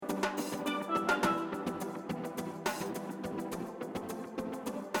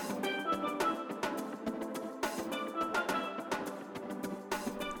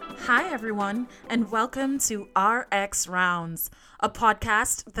Hi, everyone, and welcome to RX Rounds, a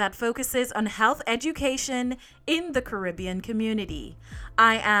podcast that focuses on health education in the Caribbean community.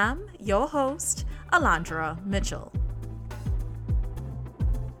 I am your host, Alondra Mitchell.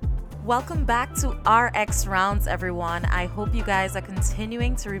 Welcome back to RX Rounds, everyone. I hope you guys are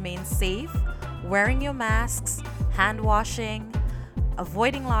continuing to remain safe, wearing your masks, hand washing,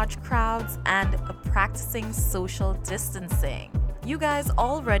 avoiding large crowds, and practicing social distancing. You guys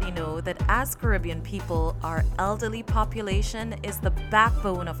already know that as Caribbean people, our elderly population is the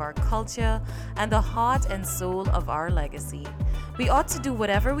backbone of our culture and the heart and soul of our legacy. We ought to do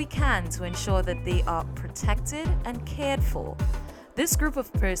whatever we can to ensure that they are protected and cared for. This group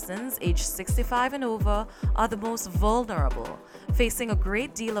of persons aged 65 and over are the most vulnerable, facing a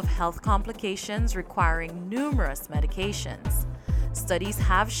great deal of health complications requiring numerous medications. Studies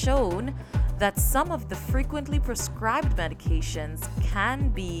have shown that some of the frequently prescribed medications can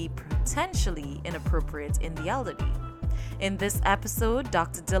be potentially inappropriate in the elderly. In this episode,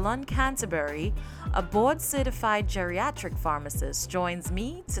 Dr. Dillon Canterbury, a board-certified geriatric pharmacist, joins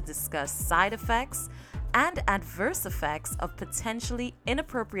me to discuss side effects and adverse effects of potentially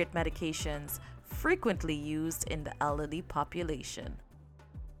inappropriate medications frequently used in the elderly population.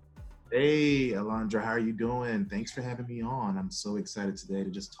 Hey, Alondra, how are you doing? Thanks for having me on. I'm so excited today to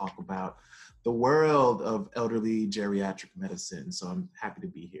just talk about the world of elderly geriatric medicine. So I'm happy to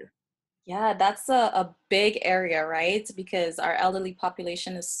be here. Yeah, that's a big area, right? Because our elderly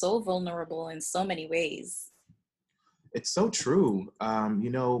population is so vulnerable in so many ways. It's so true.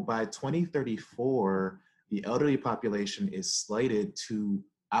 By 2034, the elderly population is slated to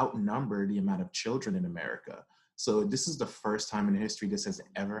outnumber the amount of children in America. So this is the first time in history this has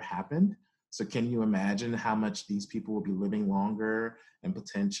ever happened. So can you imagine how much these people will be living longer and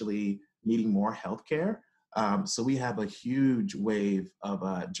potentially needing more health care? So we have a huge wave of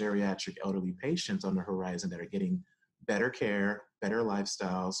geriatric elderly patients on the horizon that are getting better care, better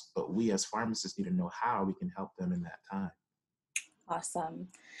lifestyles, but we as pharmacists need to know how we can help them in that time. Awesome.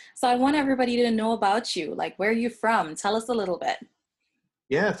 So I want everybody to know about you, like where are you from? Tell us a little bit.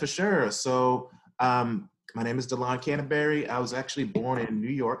 Yeah, for sure. So my name is Delon Canterbury. I was actually born in New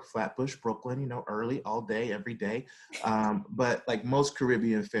York, Flatbush, Brooklyn, early, all day, every day. But like most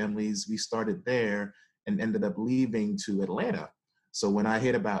Caribbean families, we started there and ended up leaving to Atlanta. So when I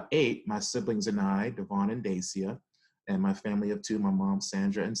hit about 8, my siblings and I, Devon and Dacia, and my family of 2, my mom,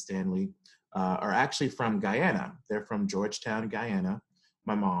 Sandra and Stanley, are actually from Guyana. They're from Georgetown, Guyana,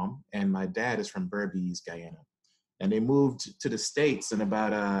 my mom, and my dad is from Berbice, Guyana. And they moved to the States in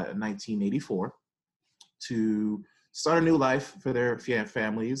about 1984 to start a new life for their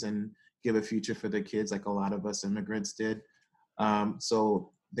families and give a future for their kids, like a lot of us immigrants did.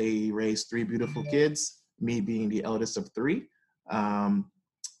 So they raised 3 beautiful kids, me being the eldest of 3. And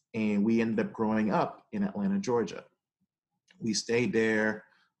we ended up growing up in Atlanta, Georgia. We stayed there.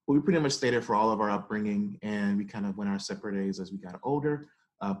 We pretty much stayed there for all of our upbringing, and we kind of went our separate ways as we got older.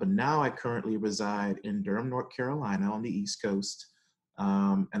 But now I currently reside in Durham, North Carolina on the East Coast.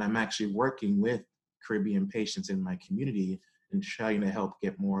 And I'm actually working with Caribbean patients in my community and trying to help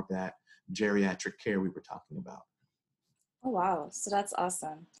get more of that geriatric care we were talking about. Oh, wow. So that's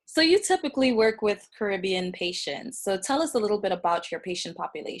awesome. So you typically work with Caribbean patients. So tell us a little bit about your patient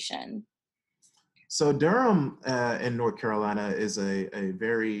population. So Durham in North Carolina is a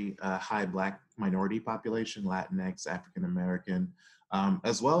very high Black minority population, Latinx, African American,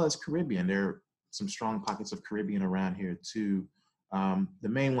 as well as Caribbean. There are some strong pockets of Caribbean around here too. The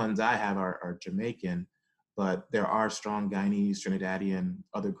main ones I have are Jamaican, but there are strong Guyanese, Trinidadian,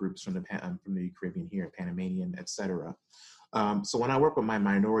 other groups from the Caribbean here, Panamanian, etc. So when I work with my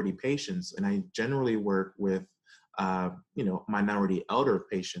minority patients, and I generally work with minority elder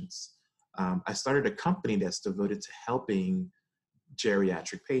patients, I started a company that's devoted to helping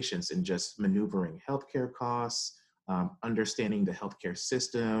geriatric patients in just maneuvering healthcare costs, understanding the healthcare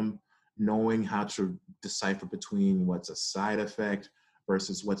system, knowing how to decipher between what's a side effect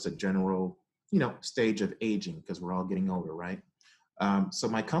versus what's a general, stage of aging, because we're all getting older, right? So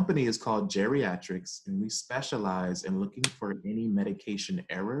my company is called Geriatrics, and we specialize in looking for any medication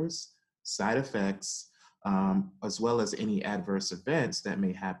errors, side effects, as well as any adverse events that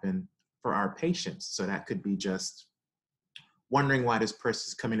may happen for our patients. So that could be just wondering why this person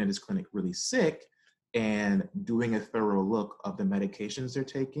is coming to this clinic really sick and doing a thorough look of the medications they're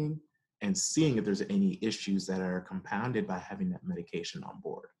taking and seeing if there's any issues that are compounded by having that medication on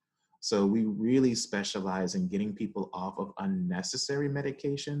board. So we really specialize in getting people off of unnecessary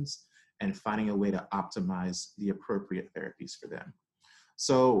medications and finding a way to optimize the appropriate therapies for them.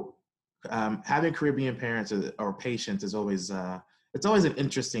 So having Caribbean parents or patients is always it's always an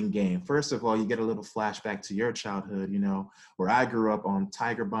interesting game. First of all, you get a little flashback to your childhood, where I grew up on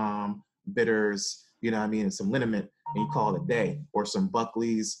Tiger Balm, bitters, and some liniment, and you call it a day, or some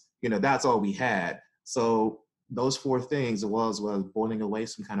Buckley's, that's all we had. So those four things, as well as boiling away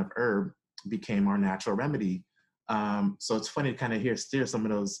some kind of herb, became our natural remedy. So it's funny to kind of steer some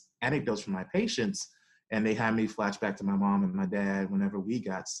of those anecdotes from my patients, and they had me flashback to my mom and my dad whenever we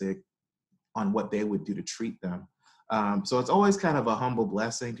got sick on what they would do to treat them. So it's always kind of a humble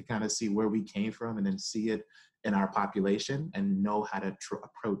blessing to kind of see where we came from and then see it in our population and know how to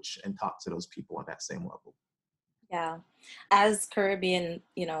approach and talk to those people on that same level. Yeah. As Caribbean,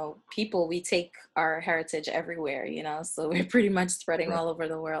 people, we take our heritage everywhere, so we're pretty much spreading all over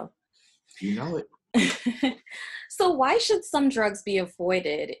the world. You know it. So why should some drugs be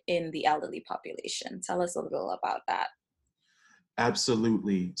avoided in the elderly population? Tell us a little about that.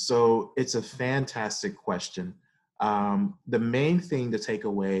 Absolutely. So it's a fantastic question. The main thing to take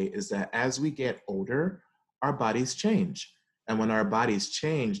away is that as we get older, our bodies change. And when our bodies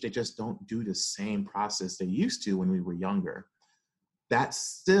change, they just don't do the same process they used to when we were younger. That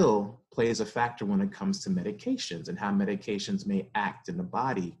still plays a factor when it comes to medications and how medications may act in the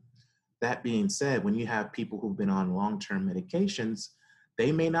body. That being said, when you have people who've been on long-term medications,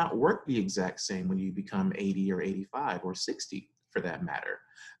 they may not work the exact same when you become 80 or 85 or 60 for that matter.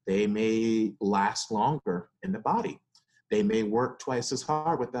 They may last longer in the body. They may work twice as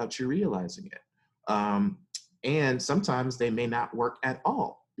hard without you realizing it. And sometimes they may not work at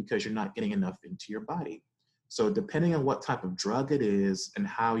all because you're not getting enough into your body. So depending on what type of drug it is and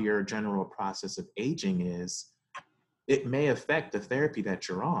how your general process of aging is, it may affect the therapy that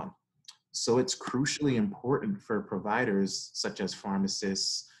you're on. So it's crucially important for providers such as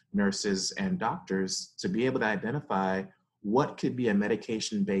pharmacists, nurses, and doctors to be able to identify what could be a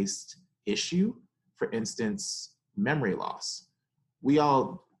medication-based issue. For instance, memory loss. We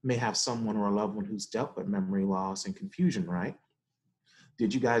all may have someone or a loved one who's dealt with memory loss and confusion, right?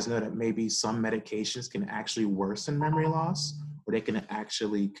 Did you guys know that maybe some medications can actually worsen memory loss, or they can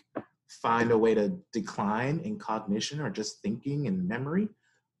actually find a way to decline in cognition or just thinking and memory?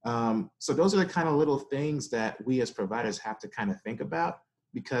 So those are the kind of little things that we as providers have to kind of think about,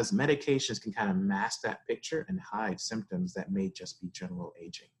 because medications can kind of mask that picture and hide symptoms that may just be general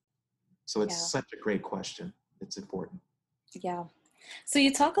aging. So it's such a great question. It's important. Yeah. So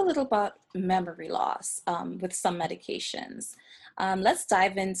you talk a little about memory loss with some medications. Let's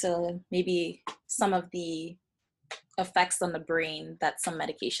dive into maybe some of the effects on the brain that some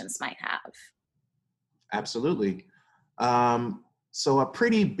medications might have. Absolutely. So a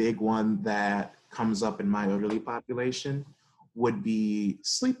pretty big one that comes up in my elderly population would be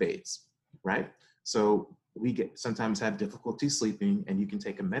sleep aids, right? So we sometimes have difficulty sleeping, and you can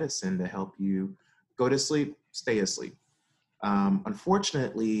take a medicine to help you go to sleep, stay asleep.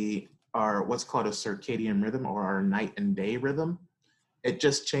 Unfortunately, our what's called a circadian rhythm, or our night and day rhythm, it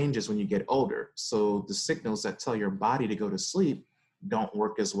just changes when you get older. So the signals that tell your body to go to sleep don't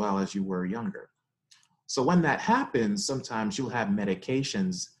work as well as you were younger. So when that happens, sometimes you'll have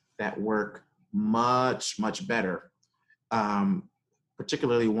medications that work much, much better,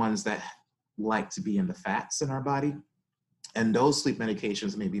 particularly ones that like to be in the fats in our body. And those sleep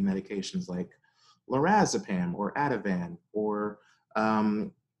medications may be medications like lorazepam or Ativan or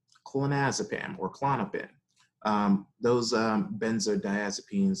clonazepam or Klonopin. Those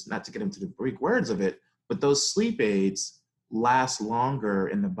benzodiazepines, not to get into the Greek words of it, but those sleep aids last longer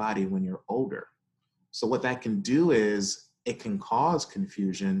in the body when you're older. So what that can do is it can cause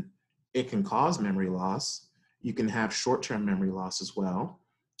confusion. It can cause memory loss. You can have short-term memory loss as well.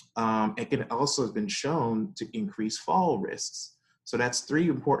 It can also have been shown to increase fall risks. So that's three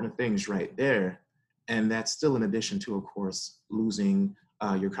important things right there. And that's still in addition to, of course, losing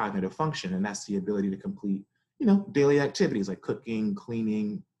your cognitive function. And that's the ability to complete, daily activities like cooking,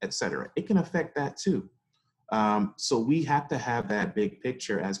 cleaning, etc. It can affect that too. So we have to have that big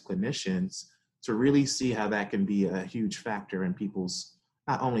picture as clinicians to really see how that can be a huge factor in people's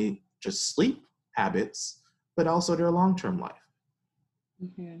not only just sleep habits, but also their long-term life.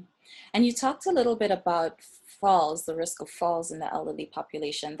 Mm-hmm. And you talked a little bit about falls, the risk of falls in the elderly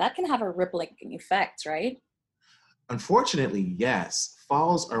population. That can have a rippling effect, right? Unfortunately, yes.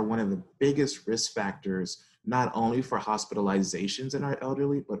 Falls are one of the biggest risk factors, not only for hospitalizations in our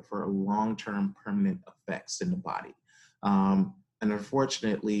elderly, but for long-term permanent effects in the body. And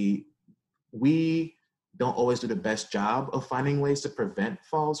unfortunately, we don't always do the best job of finding ways to prevent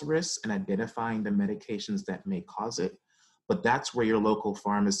falls risks and identifying the medications that may cause it. But that's where your local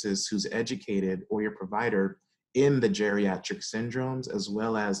pharmacist who's educated, or your provider in the geriatric syndromes, as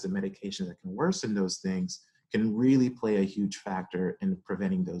well as the medications that can worsen those things, can really play a huge factor in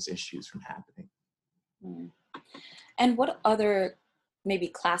preventing those issues from happening. And what other maybe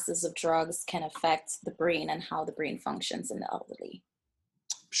classes of drugs can affect the brain and how the brain functions in the elderly?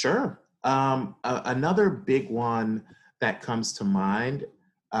 Sure. Another big one that comes to mind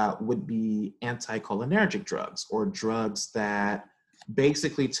would be anticholinergic drugs, or drugs that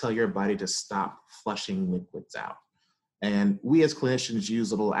basically tell your body to stop flushing liquids out. And we as clinicians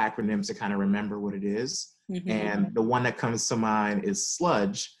use little acronyms to kind of remember what it is. And the one that comes to mind is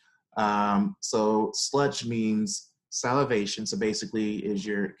SLUDGE. So SLUDGE means salivation. So basically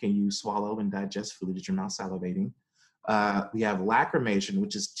can you swallow and digest food that your mouth salivating? We have lacrimation,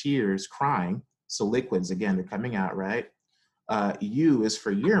 which is tears, crying. So liquids, again, they're coming out, right? U is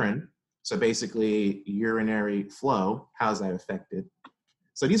for urine. So basically urinary flow. How's that affected?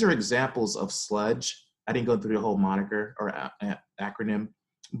 So these are examples of SLUDGE. I didn't go through the whole moniker or acronym,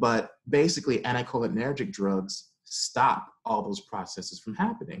 but basically anticholinergic drugs stop all those processes from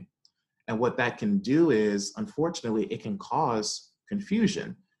happening. And what that can do is, unfortunately, it can cause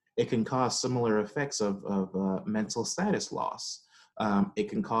confusion. It can cause similar effects of mental status loss. It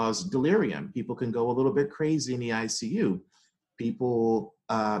can cause delirium. People can go a little bit crazy in the ICU. People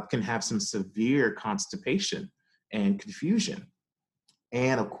can have some severe constipation and confusion.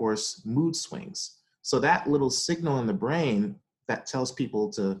 And of course, mood swings. So that little signal in the brain that tells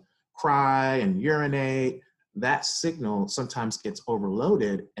people to cry and urinate, that signal sometimes gets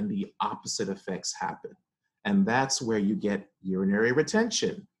overloaded and the opposite effects happen. And that's where you get urinary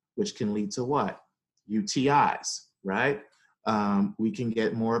retention, which can lead to what? UTIs, right? We can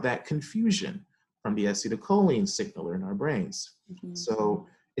get more of that confusion from the acetylcholine signaler in our brains. So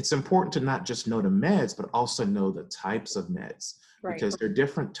it's important to not just know the meds, but also know the types of meds, because there are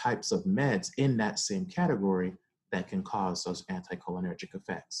different types of meds in that same category that can cause those anticholinergic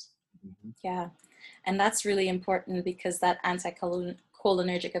effects. Yeah, and that's really important because that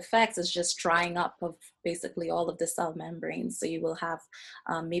anticholinergic effect is just drying up of basically all of the cell membranes. So you will have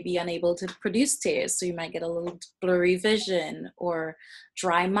maybe unable to produce tears. So you might get a little blurry vision or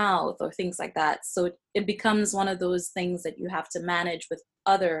dry mouth or things like that. So it becomes one of those things that you have to manage with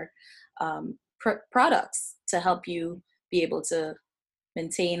other products to help you be able to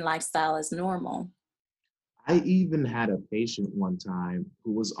maintain lifestyle as normal. I even had a patient one time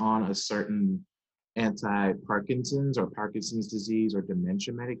who was on a certain anti-Parkinson's or Parkinson's disease or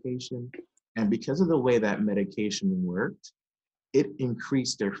dementia medication. And because of the way that medication worked, it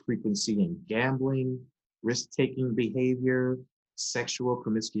increased their frequency in gambling, risk-taking behavior, sexual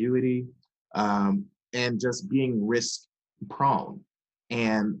promiscuity, and just being risk-prone.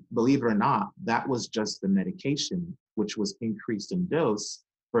 And believe it or not, that was just the medication, which was increased in dose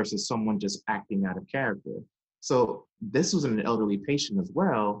versus someone just acting out of character. So this was an elderly patient as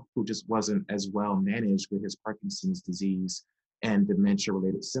well, who just wasn't as well managed with his Parkinson's disease and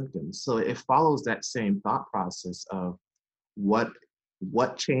dementia-related symptoms. So it follows that same thought process of what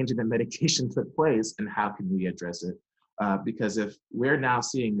change in the medication took place and how can we address it? Because if we're now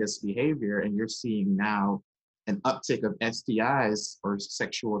seeing this behavior and you're seeing now an uptick of STIs or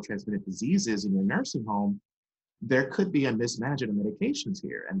sexual transmitted diseases in your nursing home, there could be a mismanagement of medications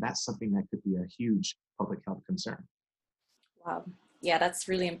here. And that's something that could be a huge public health concern. Wow. Yeah, that's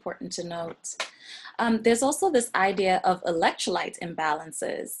really important to note. There's also this idea of electrolyte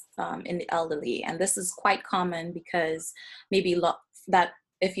imbalances in the elderly. And this is quite common because maybe that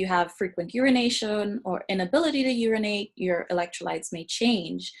if you have frequent urination or inability to urinate, your electrolytes may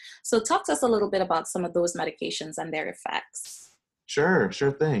change. So talk to us a little bit about some of those medications and their effects. Sure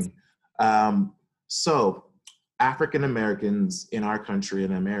thing. So African Americans in our country,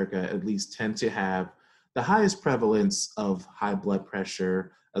 in America at least, tend to have the highest prevalence of high blood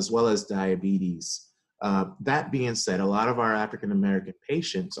pressure as well as diabetes. That being said, a lot of our African American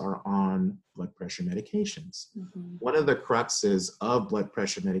patients are on blood pressure medications. One of the cruxes of blood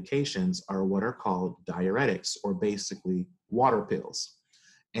pressure medications are what are called diuretics, or basically water pills.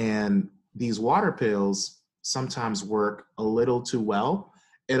 And these water pills sometimes work a little too well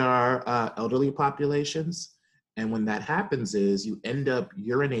in our elderly populations. And when that happens is you end up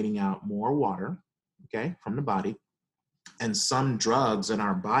urinating out more water, okay, from the body. And some drugs in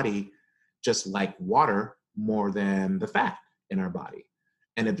our body just like water more than the fat in our body.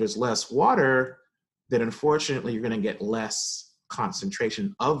 And if there's less water, then unfortunately you're going to get less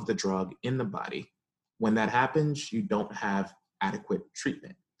concentration of the drug in the body. When that happens, you don't have adequate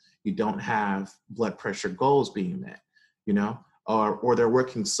treatment. You don't have blood pressure goals being met, or they're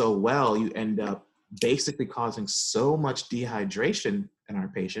working so well, you end up basically causing so much dehydration in our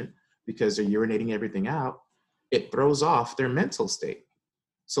patient because they're urinating everything out, it throws off their mental state.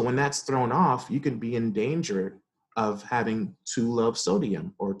 So when that's thrown off, you can be in danger of having too low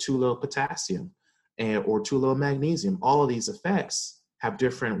sodium or too low potassium or too low magnesium. All of these effects have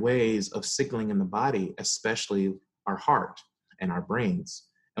different ways of signaling in the body, especially our heart and our brains.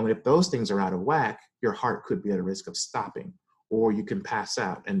 And if those things are out of whack, your heart could be at a risk of stopping, or you can pass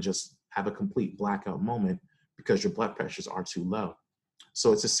out and just have a complete blackout moment because your blood pressures are too low.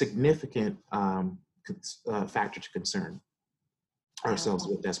 So it's a significant factor to concern ourselves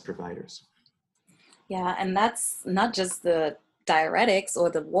with as providers. Yeah, and that's not just the diuretics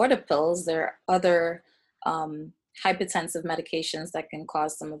or the water pills. There are other hypertensive medications that can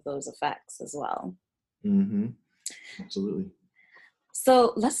cause some of those effects as well. Mm-hmm. Absolutely.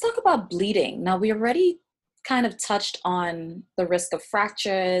 So let's talk about bleeding. Now, we already kind of touched on the risk of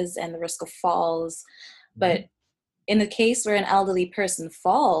fractures and the risk of falls, but in the case where an elderly person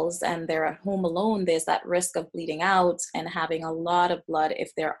falls and they're at home alone, there's that risk of bleeding out and having a lot of blood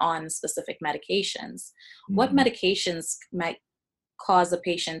if they're on specific medications. Mm-hmm. What medications might cause a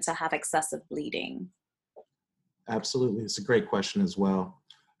patient to have excessive bleeding? Absolutely. It's a great question as well.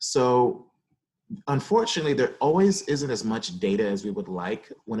 So unfortunately, there always isn't as much data as we would like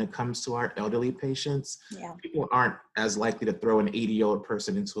when it comes to our elderly patients. Yeah. People aren't as likely to throw an 80-year-old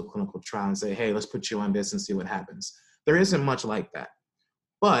person into a clinical trial and say, hey, let's put you on this and see what happens. There isn't much like that.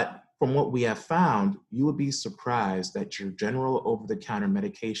 But from what we have found, you would be surprised that your general over-the-counter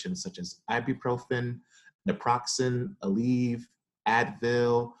medications such as ibuprofen, naproxen, Aleve,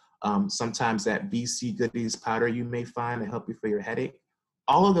 Advil, sometimes that BC Goodies powder you may find to help you for your headache,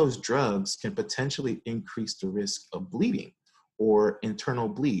 all of those drugs can potentially increase the risk of bleeding or internal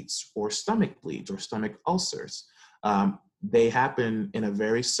bleeds or stomach ulcers. They happen in a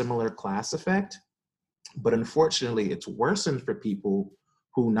very similar class effect, but unfortunately it's worsened for people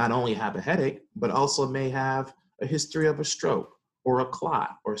who not only have a headache, but also may have a history of a stroke or a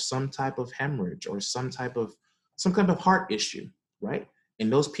clot or some type of hemorrhage or some kind of heart issue, right?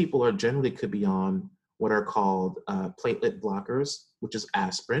 And those people are generally could be on what are called platelet blockers, which is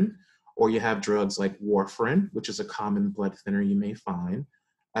aspirin, or you have drugs like warfarin, which is a common blood thinner you may find,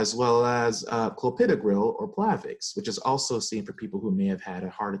 as well as clopidogrel or Plavix, which is also seen for people who may have had a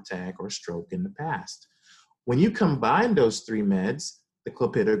heart attack or stroke in the past. When you combine those three meds, the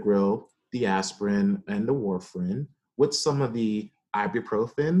clopidogrel, the aspirin, and the warfarin, with some of the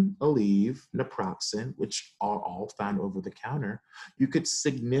ibuprofen, Aleve, naproxen, which are all found over the counter, you could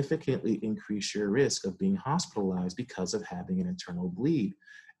significantly increase your risk of being hospitalized because of having an internal bleed.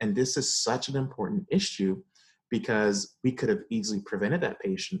 And this is such an important issue because we could have easily prevented that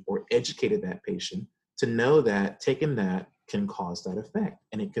patient or educated that patient to know that taking that can cause that effect.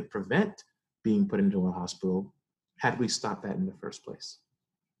 And it could prevent being put into a hospital had we stopped that in the first place.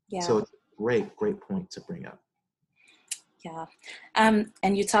 Yeah. So it's a great point to bring up. Yeah. And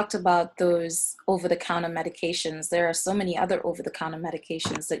you talked about those over-the-counter medications. There are so many other over-the-counter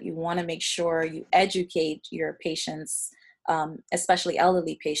medications that you want to make sure you educate your patients, especially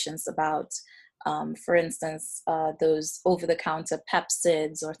elderly patients, about, for instance, those over-the-counter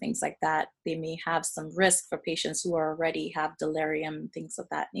Pepcids or things like that. They may have some risk for patients who already have delirium, things of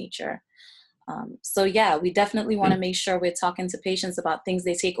that nature. So yeah, we definitely want to make sure we're talking to patients about things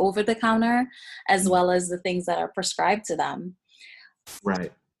they take over the counter, as well as the things that are prescribed to them.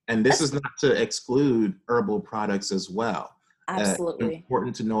 Right. And this is not to exclude herbal products as well. Absolutely.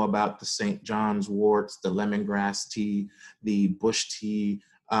 Important to know about the St. John's worts, the lemongrass tea, the bush tea.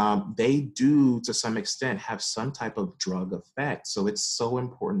 They do, to some extent, have some type of drug effect. So it's so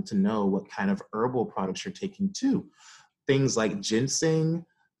important to know what kind of herbal products you're taking too. Things like ginseng,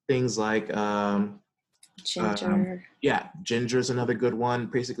 things like ginger. Ginger is another good one.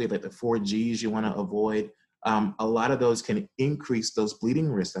 Basically, like the 4 Gs you want to avoid. A lot of those can increase those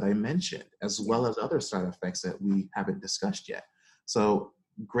bleeding risks that I mentioned, as well as other side effects that we haven't discussed yet. So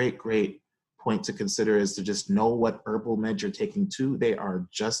great point to consider is to just know what herbal meds you're taking too. They are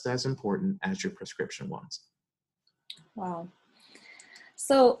just as important as your prescription ones. Wow.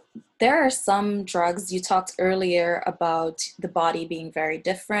 So there are some drugs, you talked earlier about the body being very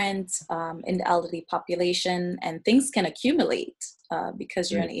different in the elderly population, and things can accumulate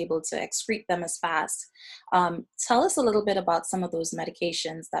because you're unable to excrete them as fast. Tell us a little bit about some of those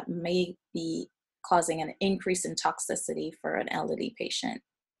medications that may be causing an increase in toxicity for an elderly patient.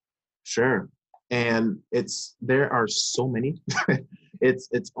 Sure. And there are so many.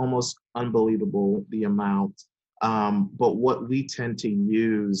 It's almost unbelievable the amount. But what we tend to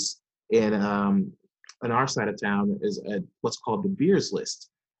use in our side of town is what's called the Beers List.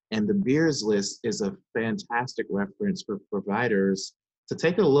 And the Beers List is a fantastic reference for providers to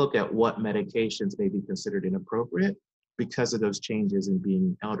take a look at what medications may be considered inappropriate because of those changes in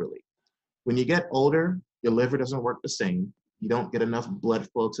being elderly. When you get older, your liver doesn't work the same. You don't get enough blood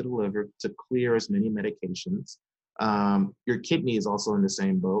flow to the liver to clear as many medications. Your kidney is also in the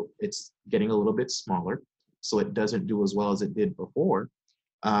same boat. It's getting a little bit smaller, so it doesn't do as well as it did before.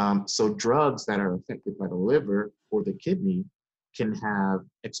 So drugs that are affected by the liver or the kidney can have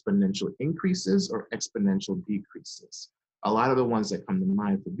exponential increases or exponential decreases. A lot of the ones that come to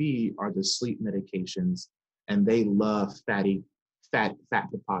mind for me are the sleep medications, and they love fat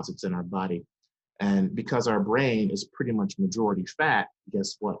deposits in our body. And because our brain is pretty much majority fat,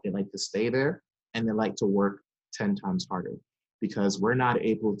 guess what? They like to stay there, and they like to work 10 times harder because we're not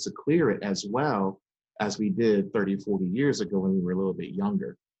able to clear it as well as we did 30, 40 years ago when we were a little bit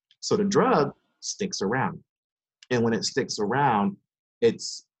younger. So the drug sticks around. And when it sticks around,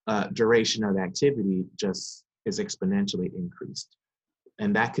 its duration of activity just is exponentially increased.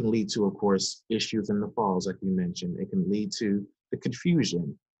 And that can lead to, of course, issues in the falls, like we mentioned. It can lead to the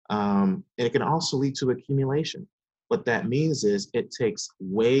confusion. And it can also lead to accumulation. What that means is it takes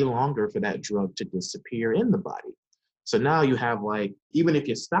way longer for that drug to disappear in the body. So now you have, like, even if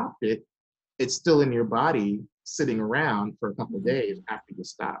you stopped it, it's still in your body sitting around for a couple of days after you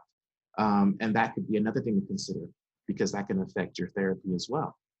stopped. And that could be another thing to consider because that can affect your therapy as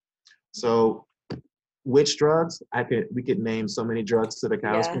well. So which drugs? We could name so many drugs to the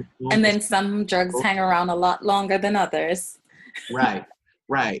cows. Yeah. And then some drugs hang around a lot longer than others. Right.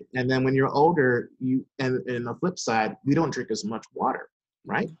 And then when you're older, and the flip side, we don't drink as much water,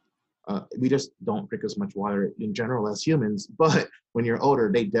 right? We just don't drink as much water in general as humans. But when you're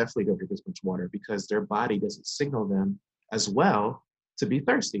older, they definitely don't drink as much water because their body doesn't signal them as well to be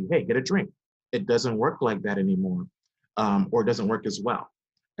thirsty. Hey, get a drink. It doesn't work like that anymore, or doesn't work as well.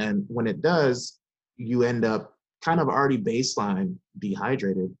 And when it does, you end up kind of already baseline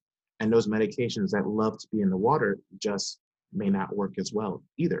dehydrated, and those medications that love to be in the water just may not work as well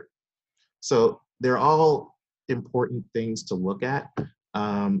either. So they're all important things to look at,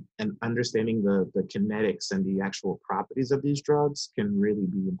 and understanding the kinetics and the actual properties of these drugs can really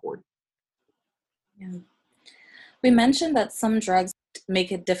be important. Yeah. We mentioned that some drugs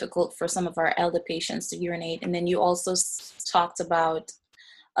make it difficult for some of our elder patients to urinate, and then you also talked about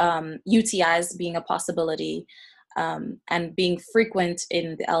UTIs being a possibility and being frequent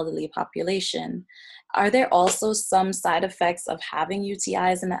in the elderly population. Are there also some side effects of having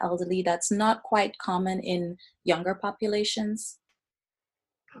UTIs in the elderly that's not quite common in younger populations?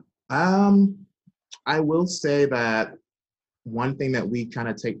 I will say that one thing that we kind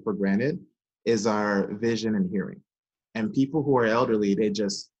of take for granted is our vision and hearing. And people who are elderly, they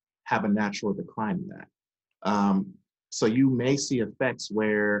just have a natural decline in that. So you may see effects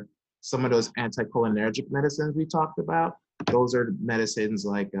where some of those anticholinergic medicines we talked about, those are medicines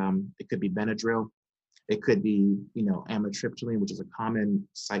like it could be Benadryl, it could be, amitriptyline, which is a common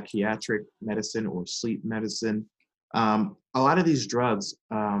psychiatric medicine or sleep medicine. A lot of these drugs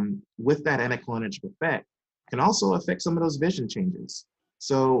with that anticholinergic effect can also affect some of those vision changes.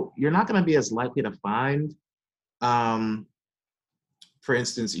 So you're not going to be as likely to find, for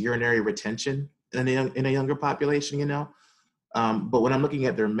instance, urinary retention in a younger population, But when I'm looking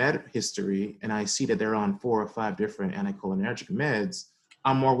at their med history and I see that they're on 4 or 5 different anticholinergic meds,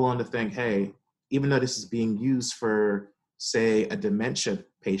 I'm more willing to think, hey, even though this is being used for, say, a dementia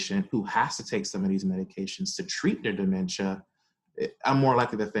patient who has to take some of these medications to treat their dementia, I'm more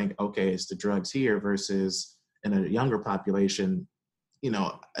likely to think, okay, it's the drugs here versus in a younger population,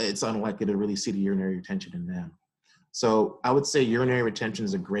 it's unlikely to really see the urinary retention in them. So I would say urinary retention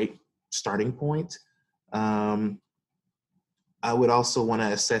is a great starting point. I would also want to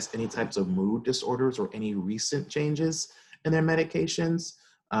assess any types of mood disorders or any recent changes in their medications.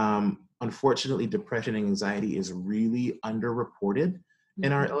 Unfortunately, depression and anxiety is really underreported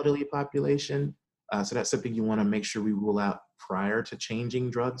in our elderly population. So that's something you want to make sure we rule out prior to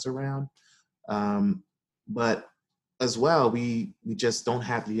changing drugs around. But as well, we just don't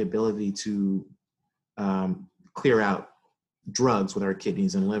have the ability to clear out drugs with our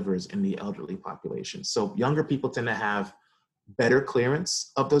kidneys and livers in the elderly population. So younger people tend to have better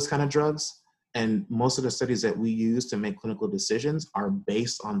clearance of those kind of drugs. And most of the studies that we use to make clinical decisions are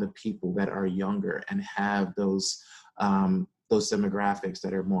based on the people that are younger and have those demographics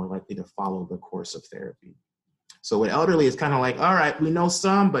that are more likely to follow the course of therapy. So with elderly, it's kind of like, all right, we know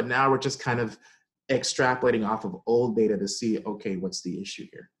some, but now we're just kind of extrapolating off of old data to see, okay, what's the issue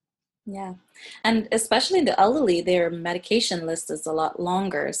here? Yeah. And especially the elderly, their medication list is a lot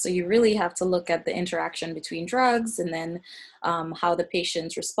longer. So you really have to look at the interaction between drugs and then how the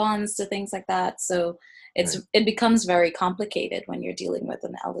patient responds to things like that. So it becomes very complicated when you're dealing with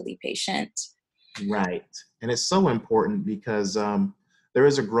an elderly patient. Right. And it's so important because there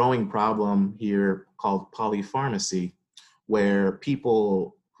is a growing problem here called polypharmacy, where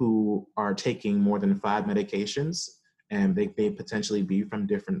people who are taking more than 5 medications, and they potentially be from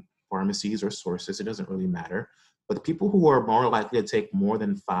different pharmacies or sources, it doesn't really matter. But the people who are more likely to take more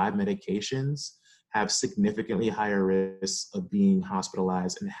than 5 medications have significantly higher risks of being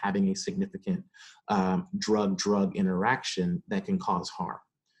hospitalized and having a significant drug-drug interaction that can cause harm.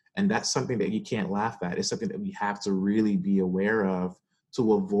 And that's something that you can't laugh at. It's something that we have to really be aware of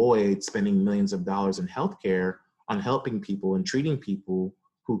to avoid spending millions of dollars in healthcare on helping people and treating people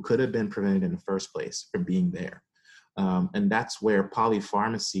who could have been prevented in the first place from being there. And that's where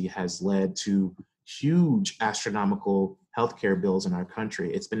polypharmacy has led to huge astronomical healthcare bills in our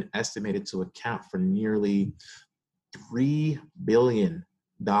country. It's been estimated to account for nearly $3 billion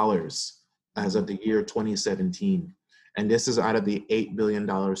as of the year 2017. And this is out of the $8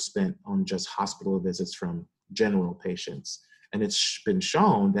 billion spent on just hospital visits from general patients. And it's been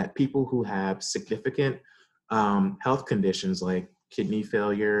shown that people who have significant health conditions like kidney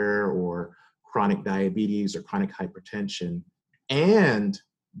failure or chronic diabetes or chronic hypertension and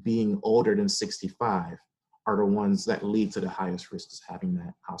being older than 65 are the ones that lead to the highest risks of having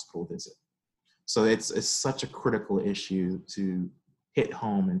that hospital visit. So it's such a critical issue to hit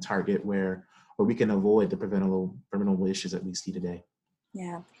home and target where we can avoid the preventable issues that we see today.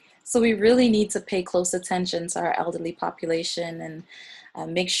 Yeah. So we really need to pay close attention to our elderly population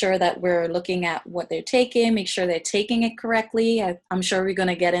and make sure that we're looking at what they're taking, make sure they're taking it correctly. I'm sure we're going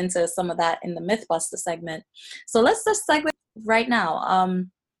to get into some of that in the Mythbuster segment. So let's just segue right now.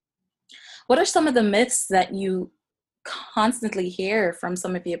 What are some of the myths that you constantly hear from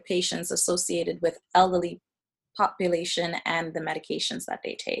some of your patients associated with elderly population and the medications that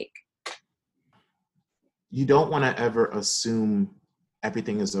they take? You don't want to ever assume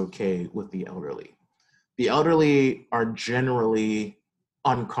everything is okay with the elderly. The elderly are generally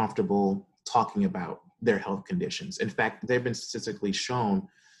uncomfortable talking about their health conditions. In fact, they've been statistically shown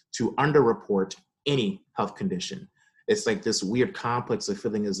to underreport any health condition. It's like this weird complex of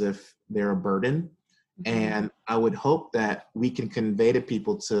feeling as if they're a burden. Mm-hmm. And I would hope that we can convey to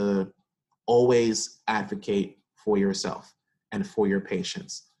people to always advocate for yourself and for your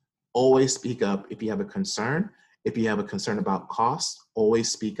patients. Always speak up if you have a concern. If you have a concern about cost, always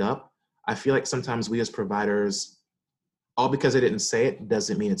speak up. I feel like sometimes we as providers, all because they didn't say it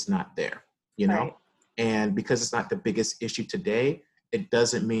doesn't mean it's not there, you know? Right. And because it's not the biggest issue today, it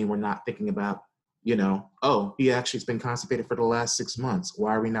doesn't mean we're not thinking about, oh, he actually has been constipated for the last 6 months.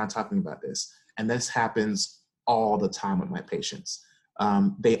 Why are we not talking about this? And this happens all the time with my patients.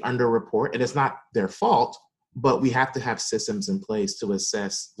 They underreport, and it's not their fault, but we have to have systems in place to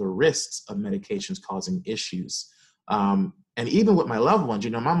assess the risks of medications causing issues. And even with my loved ones,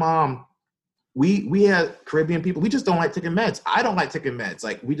 my mom, we had Caribbean people, we just don't like taking meds. I don't like taking meds.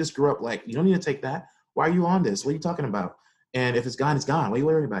 Like, we just grew up like, you don't need to take that. Why are you on this? What are you talking about? And if it's gone, it's gone. Why are you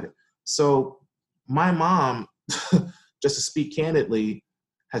worrying about it? So my mom, just to speak candidly,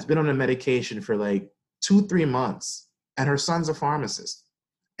 has been on a medication for like 2-3 months, and her son's a pharmacist.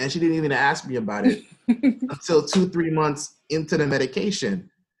 And she didn't even ask me about it until 2-3 months into the medication.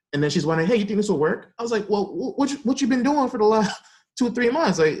 And then she's wondering, hey, you think this will work? I was like, well, what you been doing for the last 2-3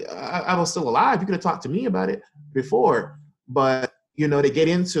 months? Like, I was still alive. You could have talked to me about it before. But, they get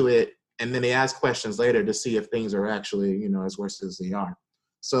into it, and then they ask questions later to see if things are actually, as worse as they are.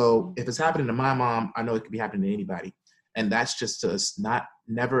 So if it's happening to my mom, I know it could be happening to anybody. And that's just to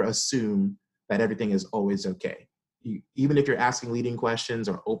never assume that everything is always okay. Even if you're asking leading questions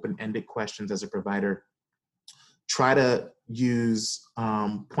or open-ended questions as a provider, try to use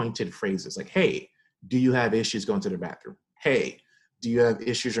pointed phrases like, hey, do you have issues going to the bathroom? Hey, do you have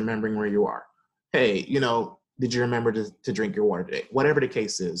issues remembering where you are? Hey, did you remember to drink your water today? Whatever the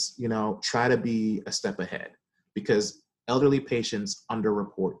case is, try to be a step ahead, because elderly patients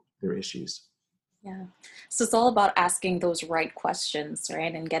underreport their issues. Yeah. So it's all about asking those right questions,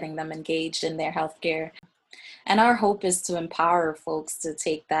 right? And getting them engaged in their healthcare. And our hope is to empower folks to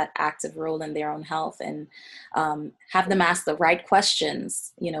take that active role in their own health and have them ask the right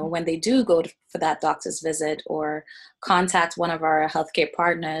questions, when they do go for that doctor's visit or contact one of our healthcare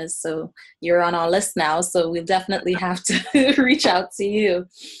partners. So you're on our list now, so we'll definitely have to reach out to you.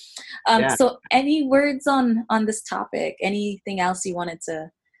 So any words on this topic? Anything else you wanted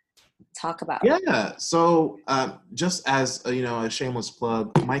to talk about? Yeah. So just as a shameless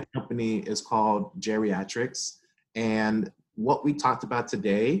plug, my company is called Geriatrics, and what we talked about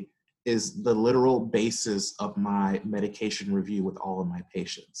today is the literal basis of my medication review with all of my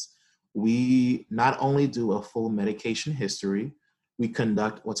patients. We not only do a full medication history, we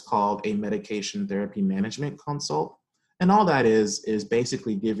conduct what's called a medication therapy management consult. And all that is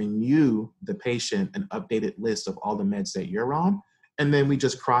basically giving you, the patient, an updated list of all the meds that you're on. And then we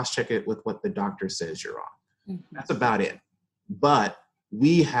just cross-check it with what the doctor says you're on. Mm-hmm. That's about it. But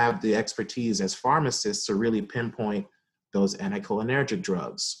we have the expertise as pharmacists to really pinpoint those anticholinergic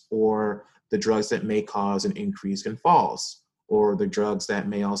drugs, or the drugs that may cause an increase in falls, or the drugs that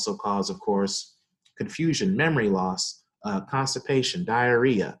may also cause, of course, confusion, memory loss, constipation,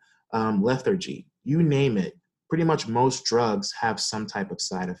 diarrhea, lethargy, you name it. Pretty much most drugs have some type of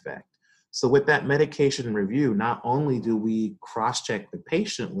side effect. So with that medication review, not only do we cross-check the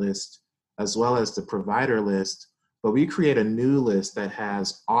patient list as well as the provider list, but we create a new list that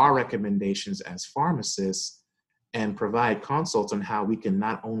has our recommendations as pharmacists and provide consults on how we can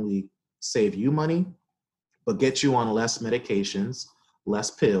not only save you money, but get you on less medications, less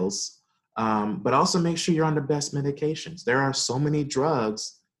pills, but also make sure you're on the best medications. There are so many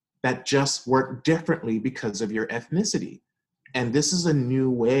drugs that just work differently because of your ethnicity. And this is a new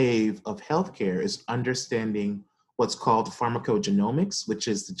wave of healthcare, is understanding what's called pharmacogenomics, which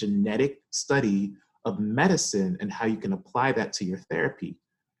is the genetic study of medicine and how you can apply that to your therapy.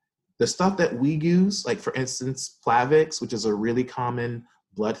 The stuff that we use, like for instance, Plavix, which is a really common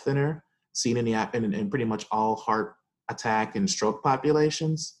blood thinner seen in pretty much all heart attack and stroke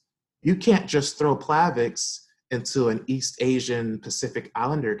populations, you can't just throw Plavix into an East Asian Pacific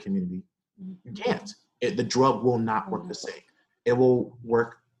Islander community. You can't. The drug will not work the same. It will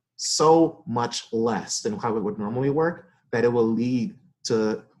work so much less than how it would normally work that it will lead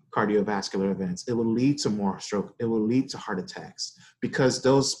to cardiovascular events. It will lead to more stroke. It will lead to heart attacks, because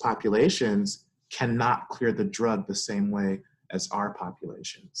those populations cannot clear the drug the same way as our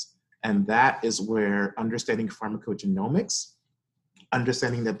populations. And that is where understanding pharmacogenomics,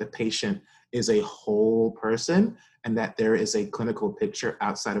 understanding that the patient is a whole person and that there is a clinical picture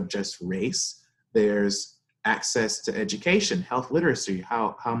outside of just race. There's access to education, health literacy.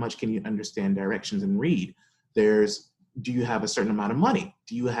 How much can you understand directions and read? Do you have a certain amount of money?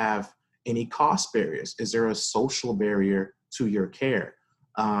 Do you have any cost barriers? Is there a social barrier to your care?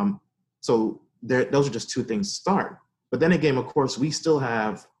 So those are just two things to start. But then again, of course, we still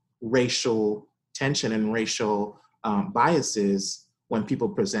have racial tension and racial biases when people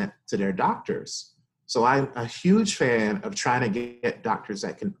present to their doctors. So I'm a huge fan of trying to get doctors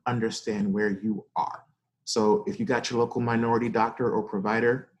that can understand where you are. So if you got your local minority doctor or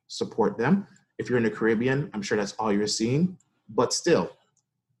provider, support them. If you're in the Caribbean, I'm sure that's all you're seeing. But still,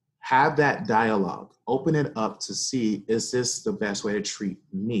 have that dialogue. Open it up to see, is this the best way to treat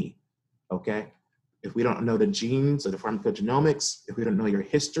me? Okay? If we don't know the genes or the pharmacogenomics, if we don't know your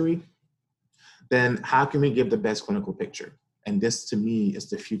history, then how can we give the best clinical picture? And this, to me, is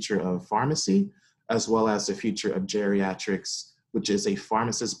the future of pharmacy, as well as the future of geriatrics, which is a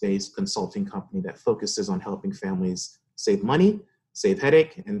pharmacist-based consulting company that focuses on helping families save money, save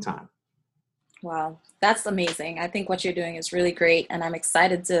headache, and time. Wow, that's amazing. I think what you're doing is really great, and I'm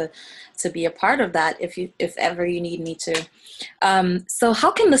excited to be a part of that if ever you need me to. So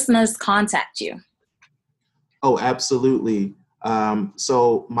how can listeners contact you? Oh, absolutely.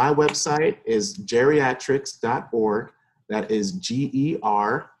 So my website is geriatrix.org. That is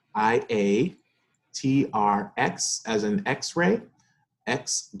GERIATRX as in X-ray,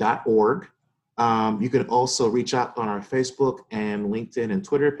 x.org. You can also reach out on our Facebook and LinkedIn and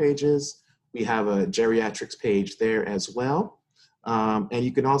Twitter pages. We have a geriatrics page there as well. And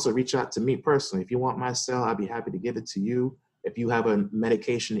you can also reach out to me personally. If you want my cell, I'd be happy to give it to you. If you have a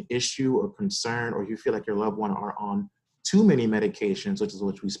medication issue or concern, or you feel like your loved one are on too many medications, which is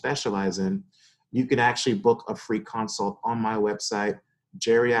what we specialize in, you can actually book a free consult on my website,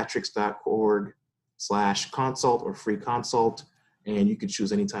 geriatrix.org/consult or free consult. And you can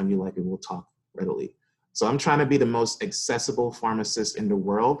choose anytime you like and we'll talk readily. So I'm trying to be the most accessible pharmacist in the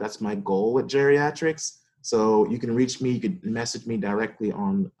world. That's my goal with geriatrics. So you can reach me, you can message me directly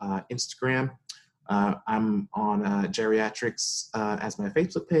on Instagram. I'm on geriatrics as my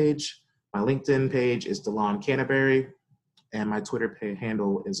Facebook page. My LinkedIn page is Delon Canterbury, and my Twitter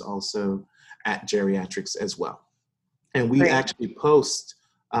handle is also @geriatrics as well. And we actually post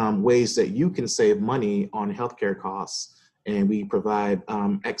ways that you can save money on healthcare costs, and we provide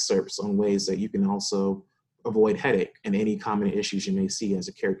excerpts on ways that you can also avoid headache and any common issues you may see as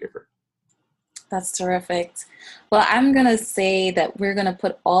a caregiver. That's terrific. Well, I'm going to say that we're going to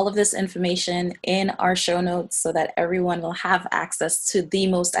put all of this information in our show notes so that everyone will have access to the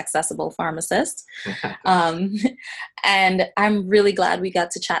most accessible pharmacist. And I'm really glad we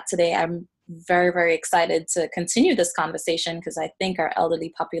got to chat today. I'm very, very excited to continue this conversation because I think our elderly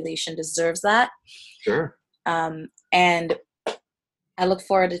population deserves that. Sure. And I look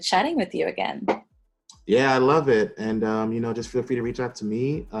forward to chatting with you again. Yeah, I love it. And, just feel free to reach out to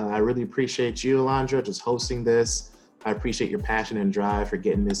me. I really appreciate you, Alondra, just hosting this. I appreciate your passion and drive for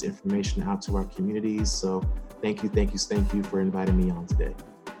getting this information out to our communities. So thank you for inviting me on today.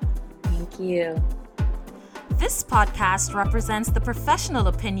 Thank you. This podcast represents the professional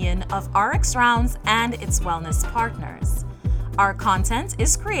opinion of RX Rounds and its wellness partners. Our content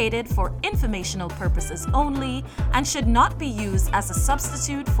is created for informational purposes only and should not be used as a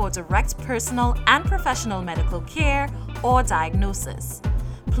substitute for direct personal and professional medical care or diagnosis.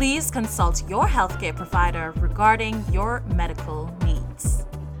 Please consult your healthcare provider regarding your medical needs.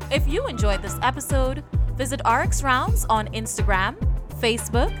 If you enjoyed this episode, visit RX Rounds on Instagram,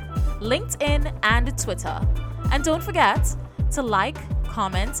 Facebook, LinkedIn, and Twitter. And don't forget to like,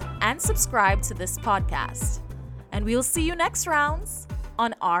 comment, and subscribe to this podcast. And we'll see you next rounds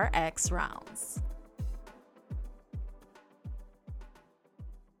on RX Rounds.